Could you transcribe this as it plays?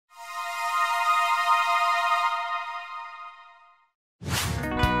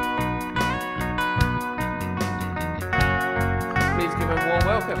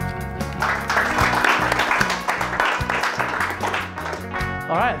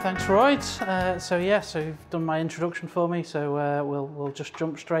Thanks, Roy. So you've done my introduction for me, so we'll just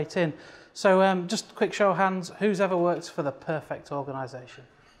jump straight in. So just a quick show of hands, who's ever worked for the perfect organisation?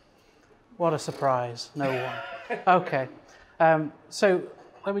 What a surprise, no one. Okay, so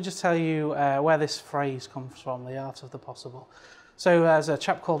let me just tell you where this phrase comes from, the art of the possible. So there's a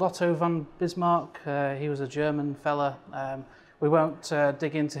chap called Otto von Bismarck, he was a German fella. We won't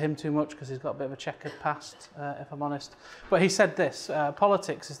dig into him too much because he's got a bit of a checkered past, if I'm honest. But he said this,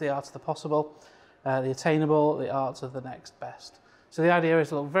 politics is the art of the possible, the attainable, the art of the next best. So the idea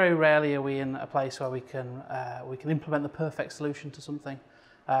is, look, very rarely are we in a place where we can implement the perfect solution to something.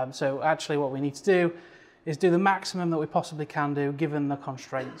 So actually what we need to do is do the maximum that we possibly can do given the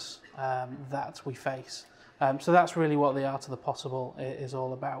constraints that we face. So that's really what the art of the possible is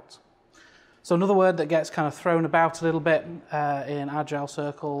all about. So another word that gets kind of thrown about a little bit in agile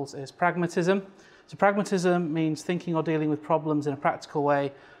circles is pragmatism. So pragmatism means thinking or dealing with problems in a practical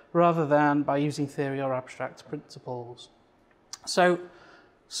way rather than by using theory or abstract principles. So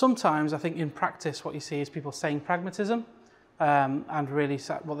sometimes I think in practice what you see is people saying pragmatism and really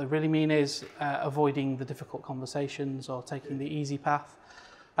what they really mean is avoiding the difficult conversations or taking the easy path.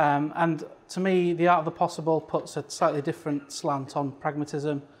 And to me, the art of the possible puts a slightly different slant on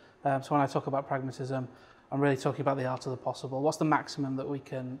pragmatism. So when I talk about pragmatism, I'm really talking about the art of the possible. What's the maximum that we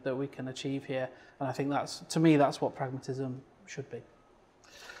can achieve here? And I think to me, that's what pragmatism should be.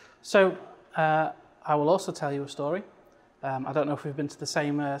 So I will also tell you a story. I don't know if we've been to the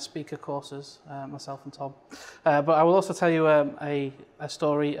same speaker courses, myself and Tom, but I will also tell you a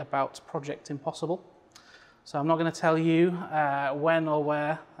story about Project Impossible. So I'm not going to tell you when or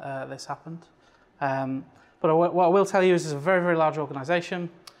where this happened, but what I will tell you is it's a very, very large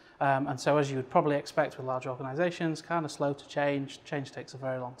organisation. And so as you would probably expect with large organisations, kind of slow to change. Change takes a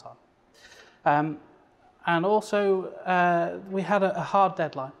very long time. And also, we had a hard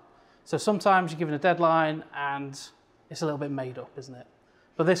deadline. So sometimes you're given a deadline and it's a little bit made up, isn't it?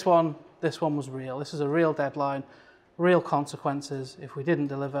 But this one was real. This is a real deadline, real consequences. If we didn't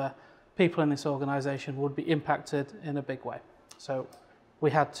deliver, people in this organisation would be impacted in a big way. So we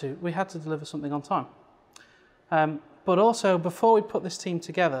had to deliver something on time. But also, before we put this team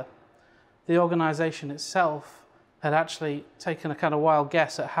together, the organisation itself had actually taken a kind of wild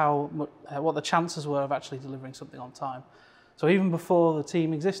guess at what the chances were of actually delivering something on time. So even before the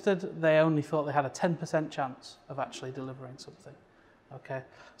team existed, they only thought they had a 10% chance of actually delivering something. Okay,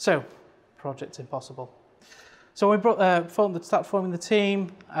 so Project Impossible. So when we started forming the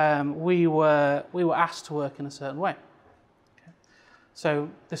team, we were asked to work in a certain way. So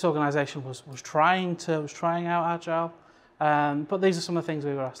this organisation was trying out agile, but these are some of the things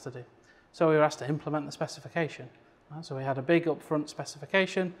we were asked to do. So we were asked to implement the specification. Right? So we had a big upfront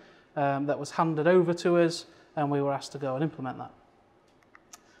specification that was handed over to us, and we were asked to go and implement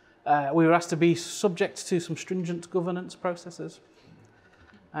that. We were asked to be subject to some stringent governance processes,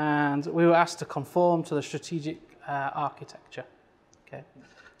 and we were asked to conform to the strategic architecture. Okay.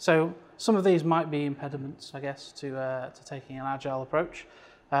 So some of these might be impediments, I guess, to taking an agile approach.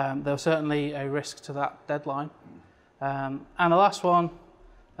 There was certainly a risk to that deadline. And the last one,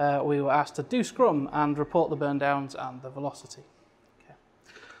 we were asked to do Scrum and report the burn downs and the velocity. Okay.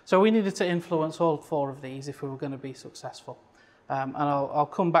 So we needed to influence all 4 of these if we were going to be successful. And I'll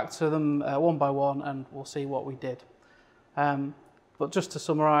come back to them one by one and we'll see what we did. But just to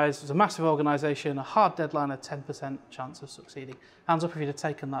summarise, it was a massive organisation, a hard deadline, a 10% chance of succeeding. Hands up if you'd have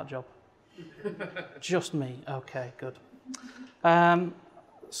taken that job. Just me. Okay, good.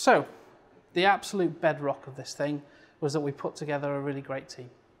 So the absolute bedrock of this thing was that we put together a really great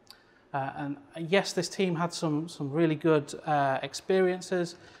team. And yes, this team had some really good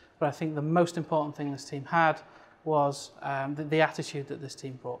experiences, but I think the most important thing this team had was the attitude that this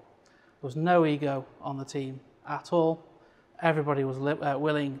team brought. There was no ego on the team at all. Everybody was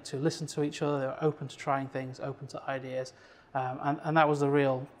willing to listen to each other. They were open to trying things, open to ideas. And that was the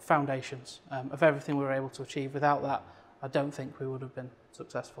real foundations of everything we were able to achieve. Without that, I don't think we would have been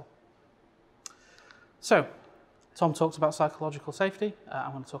successful. So, Tom talked about psychological safety.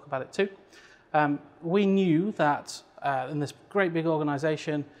 I'm going to talk about it too. We knew that in this great big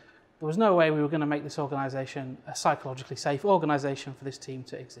organisation, there was no way we were going to make this organisation a psychologically safe organisation for this team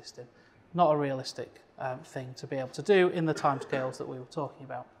to exist in. Not a realistic thing to be able to do in the timescales that we were talking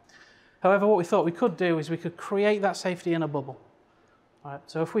about. However, what we thought we could do is we could create that safety in a bubble. Right?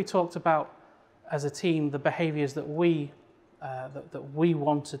 So if we talked about, as a team, the behaviours that we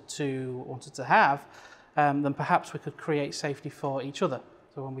wanted to have, then perhaps we could create safety for each other.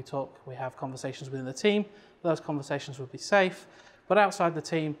 So when we talk, we have conversations within the team, those conversations would be safe, but outside the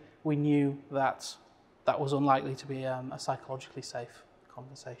team, we knew that that was unlikely to be a psychologically safe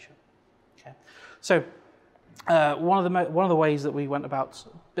conversation. Okay, so one of the ways that we went about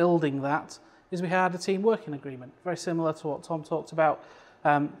building that is we had a team working agreement, very similar to what Tom talked about.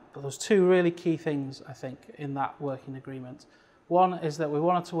 But there's two really key things, I think, in that working agreement. One is that we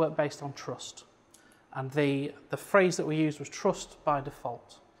wanted to work based on trust. And the phrase that we used was trust by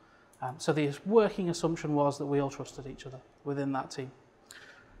default. So the working assumption was that we all trusted each other within that team.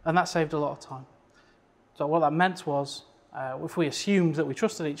 And that saved a lot of time. So what that meant was, if we assumed that we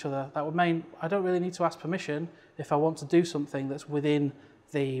trusted each other, that would mean I don't really need to ask permission if I want to do something that's within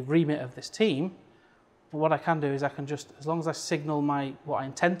the remit of this team. But what I can do is I can just, as long as I signal what I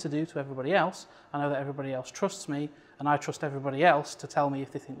intend to do to everybody else, I know that everybody else trusts me, and I trust everybody else to tell me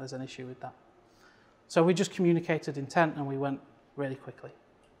if they think there's an issue with that. So we just communicated intent and we went really quickly.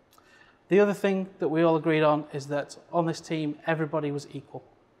 The other thing that we all agreed on is that on this team, everybody was equal.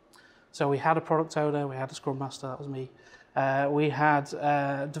 So we had a product owner, we had a scrum master, that was me. We had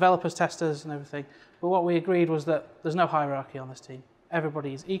developers, testers and everything. But what we agreed was that there's no hierarchy on this team.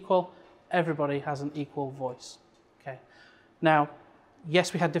 Everybody is equal. Everybody has an equal voice. Okay. Now,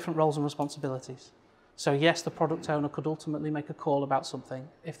 yes, we had different roles and responsibilities. So yes, the product owner could ultimately make a call about something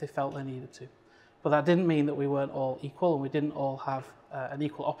if they felt they needed to. But that didn't mean that we weren't all equal and we didn't all have an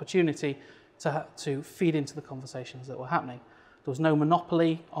equal opportunity to feed into the conversations that were happening. There was no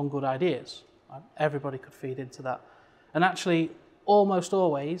monopoly on good ideas. Right? Everybody could feed into that. And actually, almost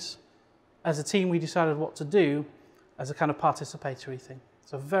always, as a team, we decided what to do as a kind of participatory thing.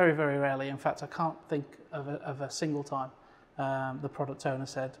 So very, very rarely, in fact, I can't think of a single time the product owner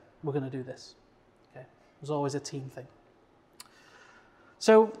said, we're going to do this. Okay. It was always a team thing.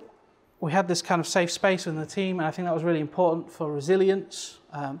 So we had this kind of safe space within the team, and I think that was really important for resilience,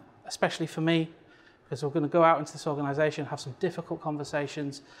 especially for me, because we're going to go out into this organization, have some difficult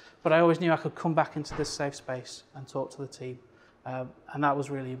conversations, but I always knew I could come back into this safe space and talk to the team, and that was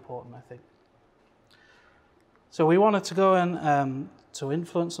really important, I think. So we wanted to go and to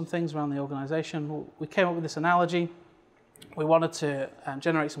influence some things around the organization. We came up with this analogy. We wanted to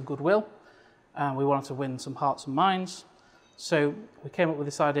generate some goodwill, and we wanted to win some hearts and minds. So we came up with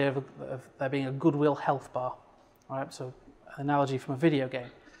this idea of there being a goodwill health bar. All right, so an analogy from a video game.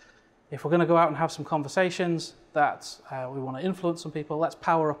 If we're going to go out and have some conversations that we want to influence some people, let's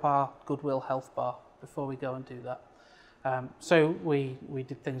power up our goodwill health bar before we go and do that. So we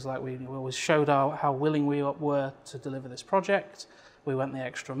did things like we always showed how willing we were to deliver this project. We went the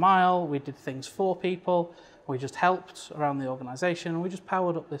extra mile. We did things for people. We just helped around the organization. And we just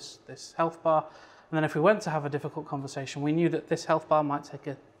powered up this health bar. And then if we went to have a difficult conversation, we knew that this health bar might take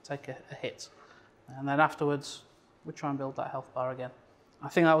a hit. And then afterwards, we'd try and build that health bar again. I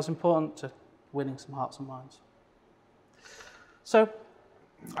think that was important to winning some hearts and minds. So,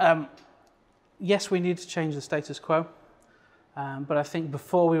 yes, we need to change the status quo. But I think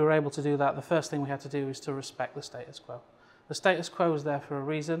before we were able to do that, the first thing we had to do is to respect the status quo. The status quo was there for a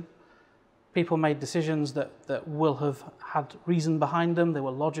reason. People made decisions that will have had reason behind them. They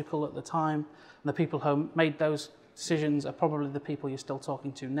were logical at the time. And the people who made those decisions are probably the people you're still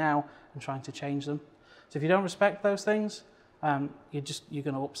talking to now and trying to change them. So if you don't respect those things, you're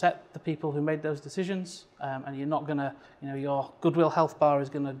going to upset the people who made those decisions, and you're not going to, your goodwill health bar is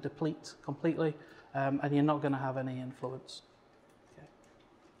going to deplete completely, and you're not going to have any influence. Okay.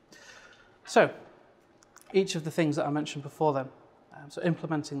 So, each of the things that I mentioned before then, so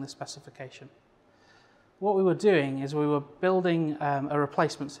implementing the specification. What we were doing is we were building a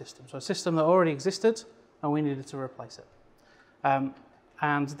replacement system, so a system that already existed, and we needed to replace it.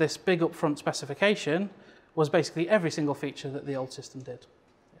 And this big upfront specification was basically every single feature that the old system did.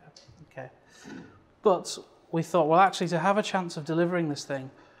 Yeah. Okay. But we thought, well, actually, to have a chance of delivering this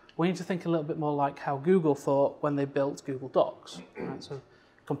thing, we need to think a little bit more like how Google thought when they built Google Docs. Right? So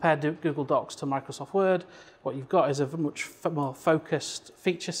compared to Google Docs to Microsoft Word, what you've got is a much more focused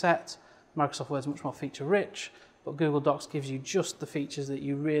feature set. Microsoft Word is much more feature rich, but Google Docs gives you just the features that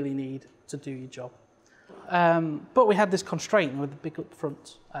you really need to do your job. But we had this constraint with the big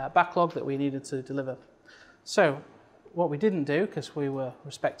upfront backlog that we needed to deliver. So what we didn't do, because we were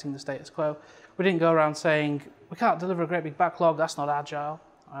respecting the status quo, we didn't go around saying, we can't deliver a great big backlog, that's not agile.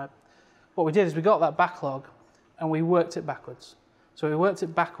 All right? What we did is we got that backlog and we worked it backwards. So we worked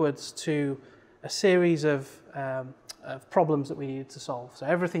it backwards to a series of problems that we needed to solve. So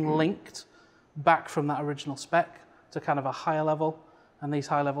everything linked back from that original spec to kind of a higher level, and these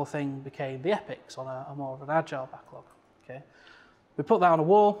high level things became the epics on a more of an agile backlog. Okay? We put that on a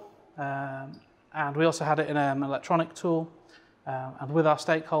wall, and we also had it in an electronic tool, and with our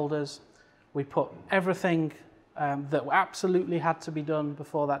stakeholders, we put everything that absolutely had to be done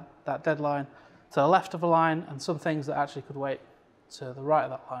before that deadline to the left of the line, and some things that actually could wait to the right of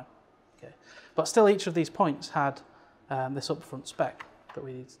that line. Okay. But still each of these points had this upfront spec that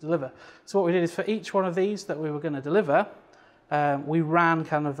we needed to deliver. So what we did is for each one of these that we were going to deliver, we ran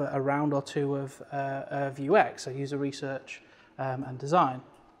kind of a round or two of UX, so user research and design.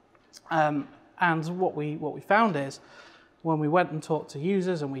 And what we found is when we went and talked to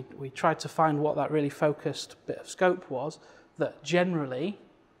users and we tried to find what that really focused bit of scope was, that generally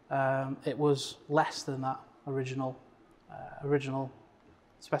it was less than that original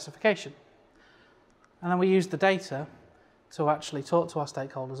specification. And then we used the data to actually talk to our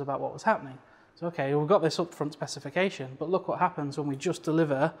stakeholders about what was happening. So, okay, we've got this upfront specification, but look what happens when we just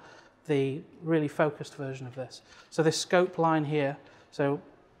deliver the really focused version of this. So this scope line here, so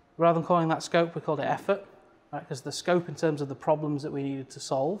rather than calling that scope, we called it effort, right? Because the scope in terms of the problems that we needed to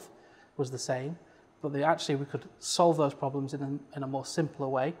solve was the same, but actually we could solve those problems in a more simpler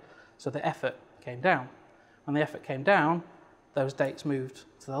way, so the effort came down. When the effort came down, those dates moved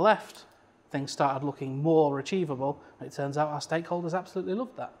to the left, things started looking more achievable, and it turns out our stakeholders absolutely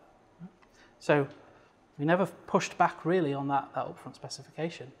loved that. So we never pushed back really on that upfront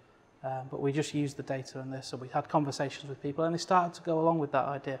specification, but we just used the data in this, so we had conversations with people and they started to go along with that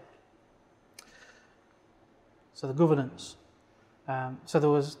idea. So the governance. So there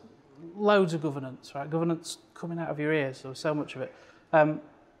was loads of governance, right? Governance coming out of your ears, there was so much of it.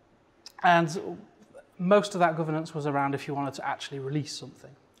 And most of that governance was around if you wanted to actually release something.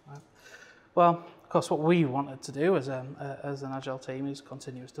 Right? Well, of course, what we wanted to do as an agile team is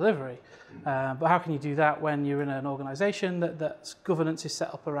continuous delivery. But how can you do that when you're in an organization that governance is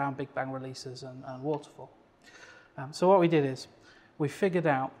set up around big bang releases and waterfall? So what we did is we figured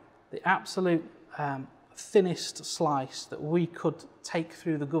out the absolute thinnest slice that we could take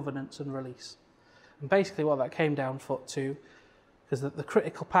through the governance and release. And basically what that came down to, because the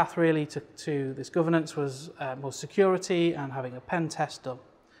critical path really to this governance was security and having a pen test done.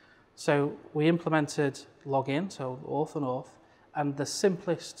 So we implemented login, so auth and auth, and the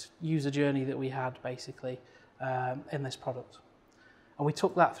simplest user journey that we had basically in this product. And we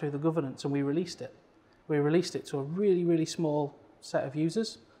took that through the governance and we released it. We released it to a really, really small set of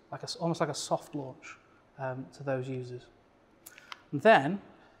users, almost like a soft launch to those users. And then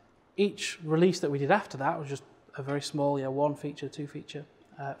each release that we did after that was just a very small, one feature, two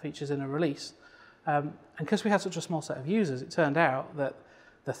features in a release. And because we had such a small set of users, it turned out that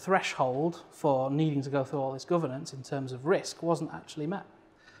the threshold for needing to go through all this governance in terms of risk wasn't actually met.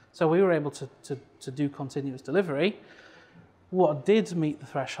 So we were able to do continuous delivery. What did meet the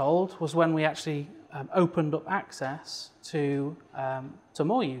threshold was when we actually opened up access to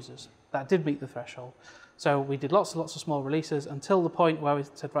more users. That did meet the threshold. So we did lots and lots of small releases until the point where we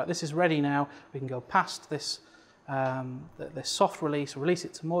said, right, this is ready now. We can go past this soft release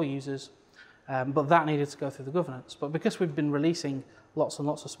it to more users, but that needed to go through the governance. But because we've been releasing lots and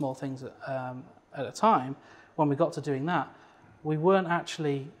lots of small things at a time, when we got to doing that, we weren't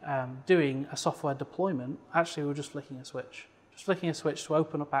actually doing a software deployment. Actually, we were just flicking a switch to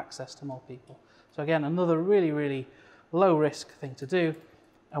open up access to more people. So again, another really, really low risk thing to do,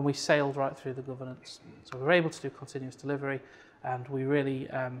 and we sailed right through the governance. So we were able to do continuous delivery, and we really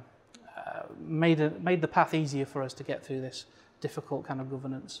made the path easier for us to get through this difficult kind of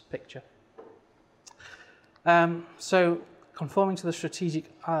governance picture. So conforming to the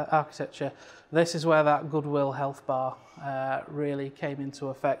strategic architecture, this is where that goodwill health bar really came into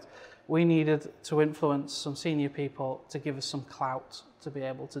effect. We needed to influence some senior people to give us some clout to be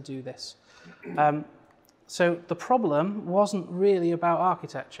able to do this. So the problem wasn't really about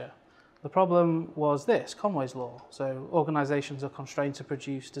architecture. The problem was this, Conway's law. So organizations are constrained to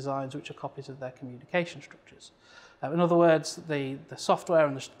produce designs which are copies of their communication structures. In other words, the software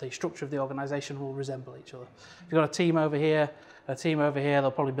and the structure of the organization will resemble each other. If you've got a team over here,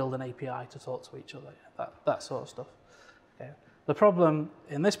 they'll probably build an API to talk to each other, that sort of stuff. Okay. The problem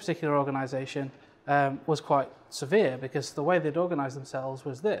in this particular organization was quite severe because the way they'd organized themselves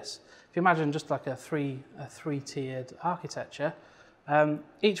was this. If you imagine just like a three-tiered architecture,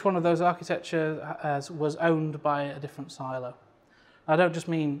 each one of those architectures was owned by a different silo. I don't just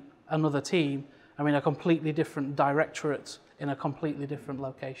mean another team, I mean a completely different directorate in a completely different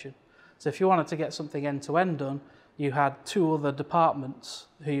location. So if you wanted to get something end-to-end done, you had two other departments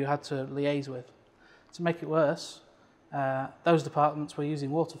who you had to liaise with. To make it worse, those departments were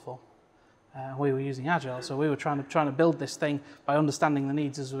using waterfall. We were using agile, so we were trying to build this thing by understanding the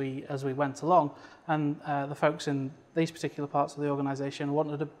needs as we went along, and the folks in these particular parts of the organisation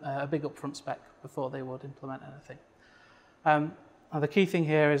wanted a big upfront spec before they would implement anything. And the key thing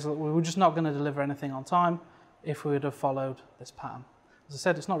here is that we were just not going to deliver anything on time if we would have followed this pattern. As I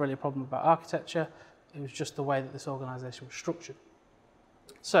said, it's not really a problem about architecture, it was just the way that this organisation was structured.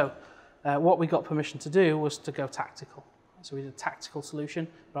 So what we got permission to do was to go tactical. So we did a tactical solution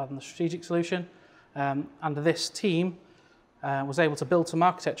rather than the strategic solution. And this team was able to build some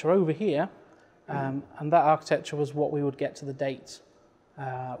architecture over here, and that architecture was what we would get to the date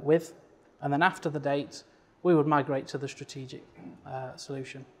with. And then after the date, we would migrate to the strategic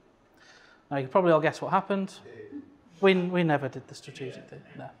solution. Now you can probably all guess what happened. We never did the strategic thing.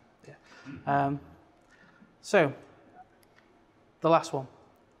 No. Yeah. So the last one.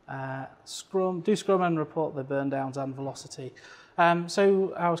 Do Scrum and report the burn downs and velocity.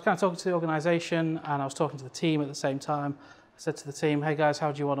 So I was kind of talking to the organisation and I was talking to the team at the same time. I said to the team, hey guys,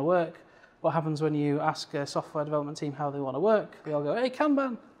 how do you want to work? What happens when you ask a software development team how they want to work? They all go, hey,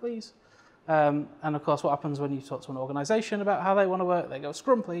 Kanban, please. And of course, what happens when you talk to an organisation about how they want to work? They go,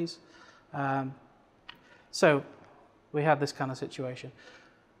 Scrum, please. So we had this kind of situation.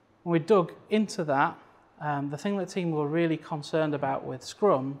 When we dug into that, the thing that the team were really concerned about with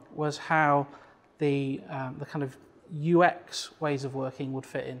Scrum was how the kind of UX ways of working would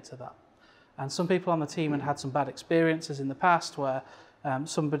fit into that. And some people on the team had some bad experiences in the past where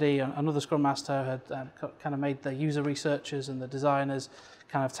another Scrum Master had kind of made the user researchers and the designers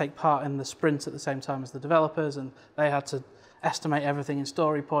kind of take part in the sprint at the same time as the developers, and they had to estimate everything in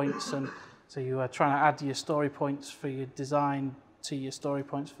story points, and so you were trying to add your story points for your design to your story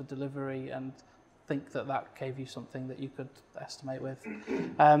points for delivery and think that gave you something that you could estimate with.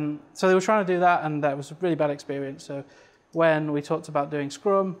 So they were trying to do that, and that was a really bad experience. So when we talked about doing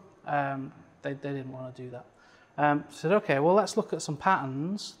Scrum, they didn't want to do that. Said, okay, well, let's look at some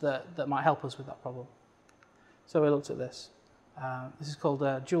patterns that might help us with that problem. So we looked at this. This is called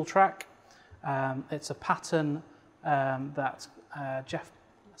dual track. It's a pattern that Jeff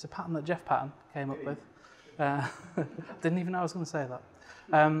Patton came up with. Didn't even know I was going to say that.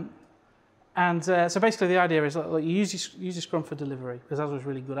 So basically the idea is that you use your Scrum for delivery, because that was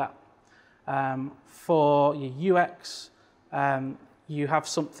really good at. For your UX, you have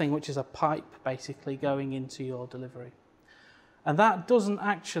something which is a pipe basically going into your delivery. And that doesn't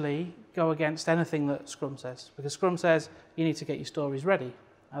actually go against anything that Scrum says, because Scrum says you need to get your stories ready,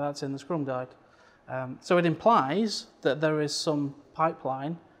 and that's in the Scrum guide. So it implies that there is some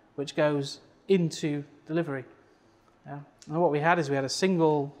pipeline which goes into delivery. Yeah. And what we had is we had a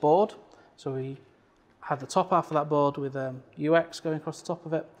single board, so we had the top half of that board with UX going across the top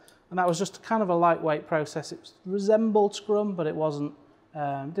of it, and that was just kind of a lightweight process. It resembled Scrum, but it wasn't.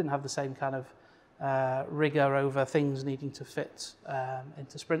 Didn't have the same kind of rigor over things needing to fit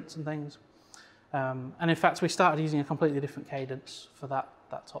into sprints and things. And in fact, we started using a completely different cadence for that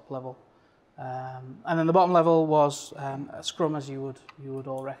top level. And then the bottom level was Scrum as you would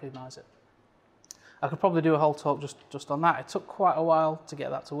all recognise it. I could probably do a whole talk just on that. It took quite a while to get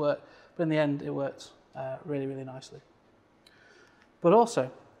that to work, but in the end it worked really, really nicely. But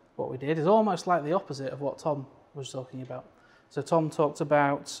also, what we did is almost like the opposite of what Tom was talking about. So Tom talked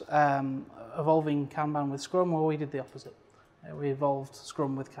about evolving Kanban with Scrum, well, we did the opposite. We evolved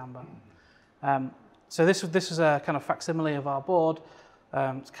Scrum with Kanban. So this is a kind of facsimile of our board.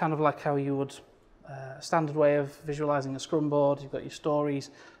 It's kind of like how you would, a standard way of visualizing a Scrum board. You've got your stories,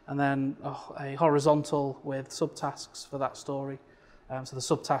 and then a horizontal with subtasks for that story. So the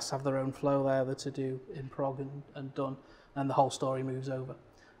subtasks have their own flow there, they're to do in prog and done, and the whole story moves over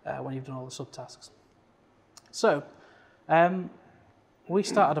when you've done all the subtasks. So we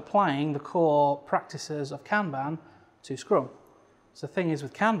started applying the core practices of Kanban to Scrum. So the thing is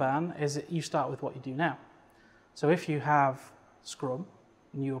with Kanban is that you start with what you do now. So if you have Scrum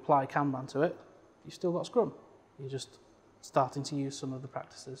and you apply Kanban to it, you've still got Scrum. You're just starting to use some of the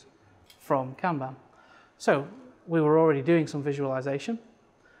practices from Kanban. So we were already doing some visualization,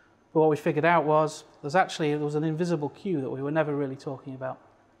 but what we figured out was there was an invisible queue that we were never really talking about,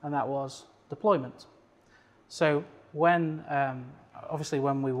 and that was deployment. So obviously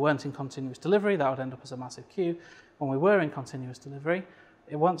when we weren't in continuous delivery, that would end up as a massive queue. When we were in continuous delivery,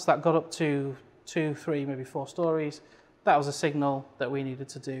 once that got up to 2, 3, maybe 4 stories, that was a signal that we needed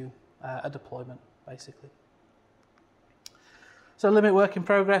to do a deployment, basically. So limit work in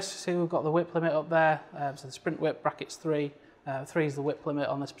progress, see we've got the WIP limit up there, so the sprint WIP brackets 3, 3 is the WIP limit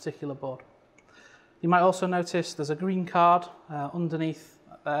on this particular board. You might also notice there's a green card underneath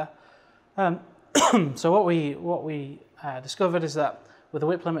there. So what we discovered is that with a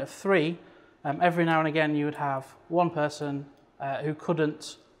WIP limit of 3, every now and again you would have one person who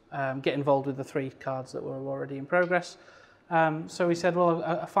couldn't get involved with the 3 cards that were already in progress. So we said, well,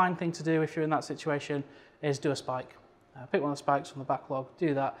 a fine thing to do if you're in that situation is do a spike. Pick one of the spikes from the backlog,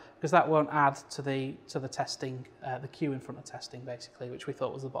 do that, because that won't add to the testing, the queue in front of testing, basically, which we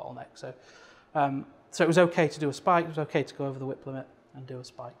thought was the bottleneck. So it was okay to do a spike, it was okay to go over the WIP limit, and do a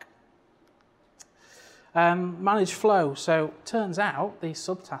spike. Manage flow. So turns out these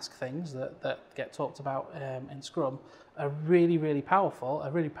subtask things that get talked about in Scrum are really, really powerful,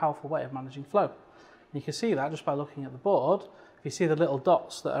 a really powerful way of managing flow. And you can see that just by looking at the board. If you see the little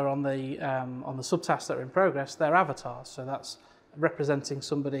dots that are on the subtasks that are in progress, they're avatars. So that's representing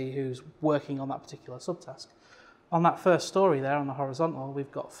somebody who's working on that particular subtask. On that first story there on the horizontal,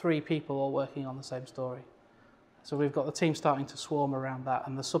 we've got 3 people all working on the same story. So we've got the team starting to swarm around that,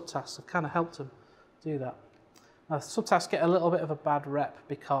 and the subtasks have kind of helped them do that. Now, subtasks get a little bit of a bad rep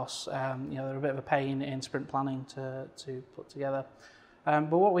because they're a bit of a pain in sprint planning to put together.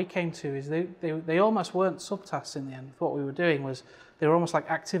 But what we came to is they almost weren't subtasks in the end. What we were doing was they were almost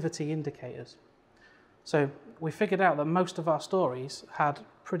like activity indicators. So we figured out that most of our stories had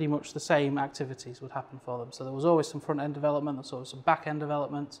pretty much the same activities would happen for them. So there was always some front-end development, there was always some back-end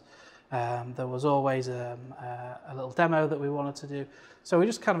development, there was always a little demo that we wanted to do. So we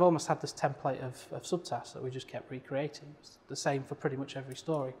just kind of almost had this template of subtasks that we just kept recreating. It was the same for pretty much every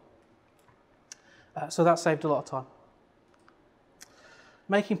story. So that saved a lot of time.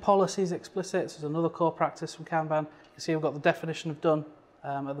 Making policies explicit is another core practice from Kanban. You can see we've got the definition of done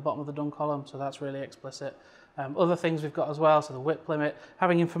at the bottom of the done column, so that's really explicit. Other things we've got as well, so the width limit,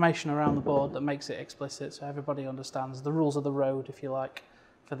 having information around the board that makes it explicit so everybody understands the rules of the road, if you like,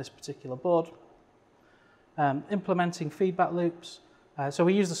 for this particular board. Implementing feedback loops. So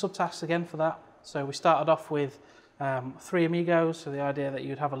we use the subtasks again for that. So we started off with 3 amigos, so the idea that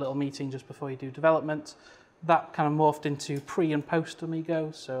you'd have a little meeting just before you do development. That kind of morphed into pre and post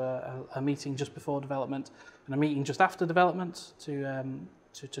amigos, so a meeting just before development and a meeting just after development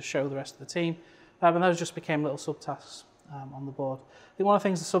to show the rest of the team. And those just became little subtasks on the board. I think one of the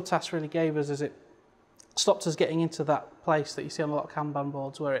things the subtasks really gave us is it stopped us getting into that place that you see on a lot of Kanban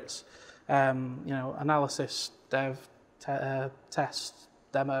boards where it's analysis, dev, test,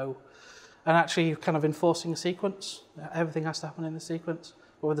 demo, and actually kind of enforcing a sequence. Everything has to happen in the sequence.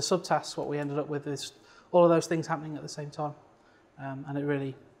 But with the subtasks, what we ended up with is all of those things happening at the same time. And it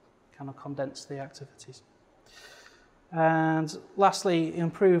really kind of condensed the activities. And lastly,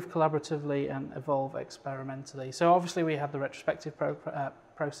 improve collaboratively and evolve experimentally. So obviously we had the retrospective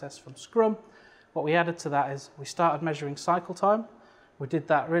process from Scrum. What we added to that is we started measuring cycle time. We did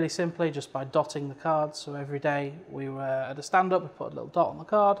that really simply just by dotting the cards. So every day we were at a stand-up, we put a little dot on the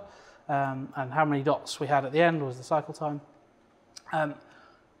card, and how many dots we had at the end was the cycle time.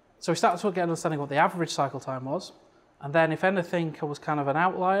 So we started to get an understanding of what the average cycle time was. And then if anything was kind of an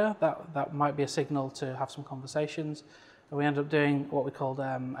outlier, that might be a signal to have some conversations. And we ended up doing what we called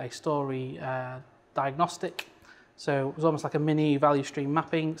a story diagnostic. So it was almost like a mini value stream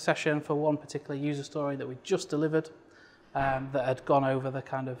mapping session for one particular user story that we just delivered that had gone over the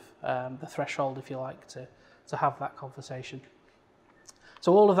kind of the threshold, if you like, to have that conversation.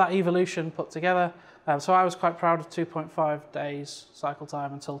 So all of that evolution put together. So I was quite proud of 2.5 days cycle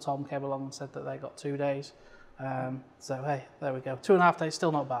time until Tom came along and said that they got 2 days. So hey, there we go. 2.5 days,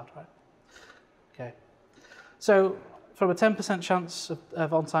 still not bad, right? Okay. So from a 10% chance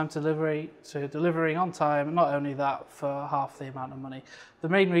of on-time delivery to delivering on time, not only that, for half the amount of money. The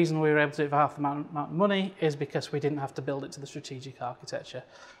main reason we were able to do it for half the amount of money is because we didn't have to build it to the strategic architecture.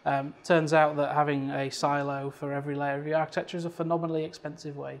 Turns out that having a silo for every layer of your architecture is a phenomenally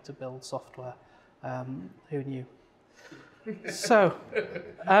expensive way to build software. Who knew? So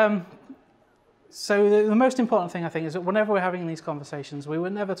the most important thing, I think, is that whenever we're having these conversations, we were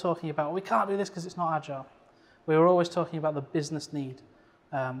never talking about, we can't do this because it's not agile. We were always talking about the business need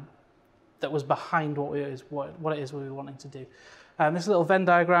that was behind what it is we were wanting to do. This little Venn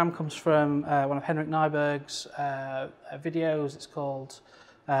diagram comes from one of Henrik Nyberg's videos. It's called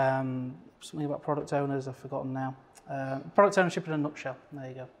something about product owners. I've forgotten now. Product ownership in a nutshell. There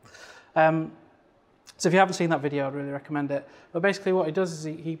you go. So if you haven't seen that video, I'd really recommend it. But basically what he does is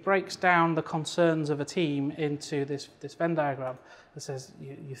he breaks down the concerns of a team into this Venn diagram that says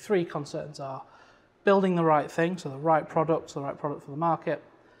your 3 concerns are building the right thing, so the right product for the market,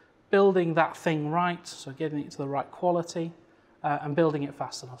 building that thing right, so getting it to the right quality, and building it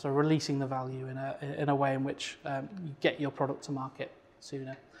fast enough, so releasing the value in a way in which you get your product to market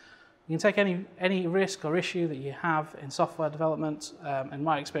sooner. You can take any risk or issue that you have in software development, in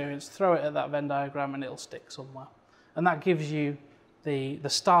my experience, throw it at that Venn diagram and it'll stick somewhere. And that gives you the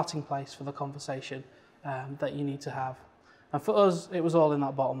starting place for the conversation that you need to have. And for us, it was all in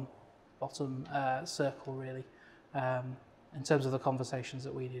that bottom circle, really, in terms of the conversations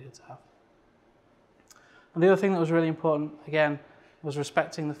that we needed to have. And the other thing that was really important, again, was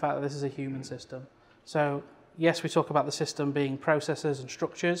respecting the fact that this is a human system. So yes, we talk about the system being processes and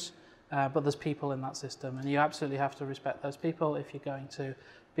structures, but there's people in that system, and you absolutely have to respect those people if you're going to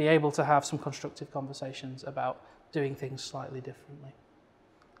be able to have some constructive conversations about doing things slightly differently.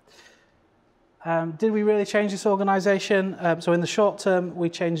 Did we really change this organisation? So in the short term, we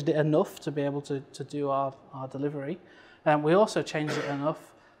changed it enough to be able to do our delivery. We also changed it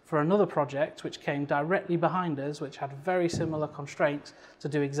enough for another project which came directly behind us, which had very similar constraints, to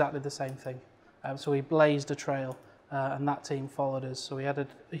do exactly the same thing. So we blazed a trail, and that team followed us, so we added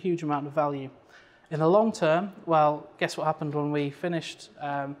a huge amount of value. In the long term, well, guess what happened when we finished?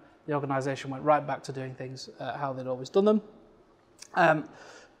 The organisation went right back to doing things how they'd always done them.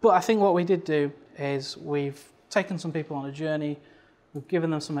 But I think what we did do is we've taken some people on a journey, we've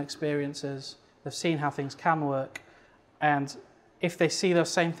given them some experiences, they've seen how things can work, and if they see those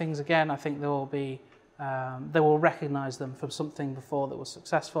same things again, I think they will recognise them from something before that was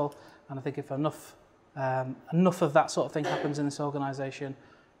successful. And I think if enough of that sort of thing happens in this organisation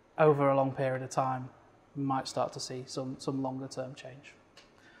over a long period of time, we might start to see some longer term change.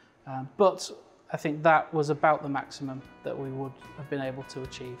 But I think that was about the maximum that we would have been able to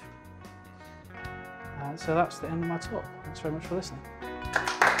achieve. So that's the end of my talk. Thanks very much for listening.